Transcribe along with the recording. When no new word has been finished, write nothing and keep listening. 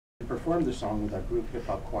perform this song with our group hip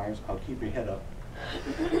hop choir. It's called Keep Your Head Up.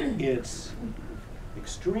 It's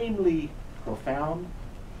extremely profound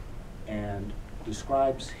and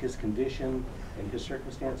describes his condition and his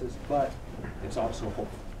circumstances, but it's also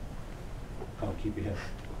hopeful. Called Keep Your Head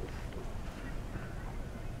Up.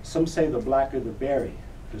 Some say the blacker the berry,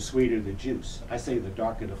 the sweeter the juice. I say the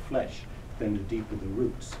darker the flesh, then the deeper the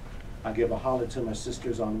roots. I give a holler to my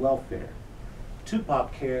sisters on welfare.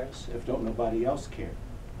 Tupac cares if don't nobody else care.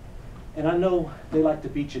 And I know they like to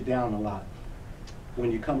beat you down a lot.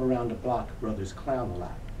 When you come around the block, brothers clown a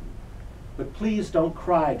lot. But please don't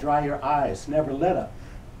cry, dry your eyes, never let up.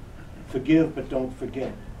 Forgive but don't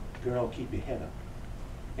forget. Girl, keep your head up.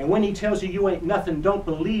 And when he tells you you ain't nothing, don't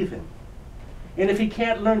believe him. And if he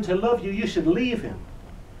can't learn to love you, you should leave him.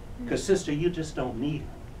 Because sister, you just don't need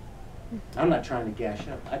him. I'm not trying to gash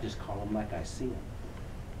up, I just call him like I see him.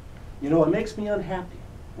 You know, it makes me unhappy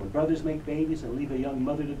when brothers make babies and leave a young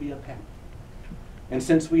mother to be a pet. And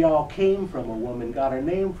since we all came from a woman, got our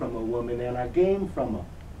name from a woman, and our game from a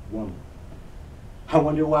woman, I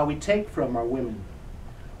wonder why we take from our women,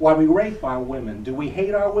 why we rape our women. Do we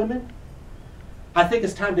hate our women? I think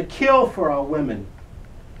it's time to kill for our women.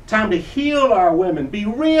 Time to heal our women, be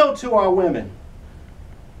real to our women.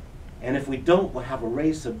 And if we don't, we'll have a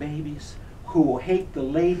race of babies who will hate the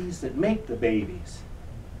ladies that make the babies.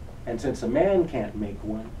 And since a man can't make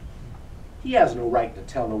one, he has no right to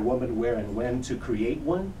tell a woman where and when to create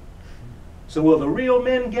one. So will the real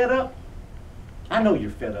men get up? I know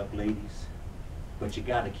you're fed up, ladies, but you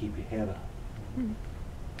gotta keep your head up.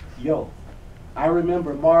 Yo, I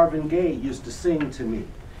remember Marvin Gaye used to sing to me.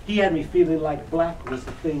 He had me feeling like black was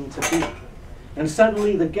the thing to be. And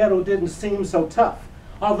suddenly the ghetto didn't seem so tough.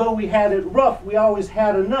 Although we had it rough, we always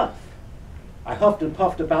had enough. I huffed and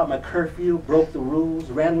puffed about my curfew, broke the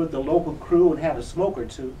rules, ran with the local crew and had a smoke or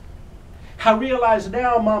two. I realize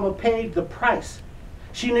now Mama paid the price.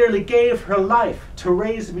 She nearly gave her life to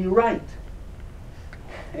raise me right.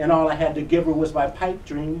 And all I had to give her was my pipe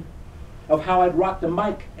dream of how I'd rock the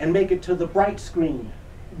mic and make it to the bright screen.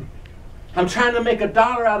 I'm trying to make $1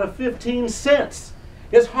 out of 15 cents.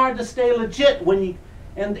 It's hard to stay legit when you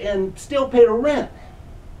and still pay the rent.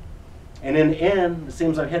 And in the end, it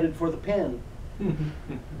seems I'm headed for the pen.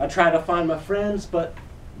 I try to find my friends, but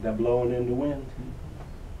they're blowing in the wind.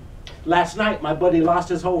 Last night, my buddy lost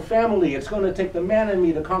his whole family. It's going to take the man in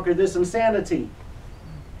me to conquer this insanity.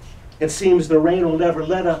 It seems the rain will never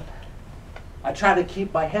let up. I try to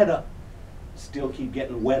keep my head up, still keep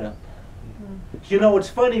getting wet up. You know, it's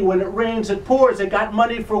funny, when it rains, it pours. They got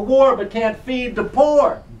money for war, but can't feed the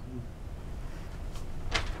poor.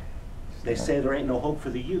 They say there ain't no hope for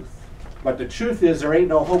the youth. But the truth is, there ain't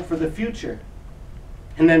no hope for the future.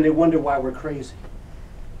 And then they wonder why we're crazy.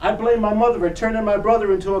 I blame my mother for turning my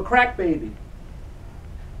brother into a crack baby.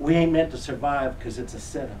 We ain't meant to survive because it's a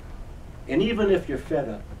setup. And even if you're fed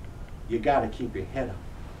up, you gotta keep your head up.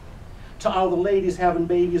 To all the ladies having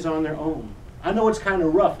babies on their own, I know it's kind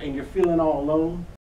of rough and you're feeling all alone.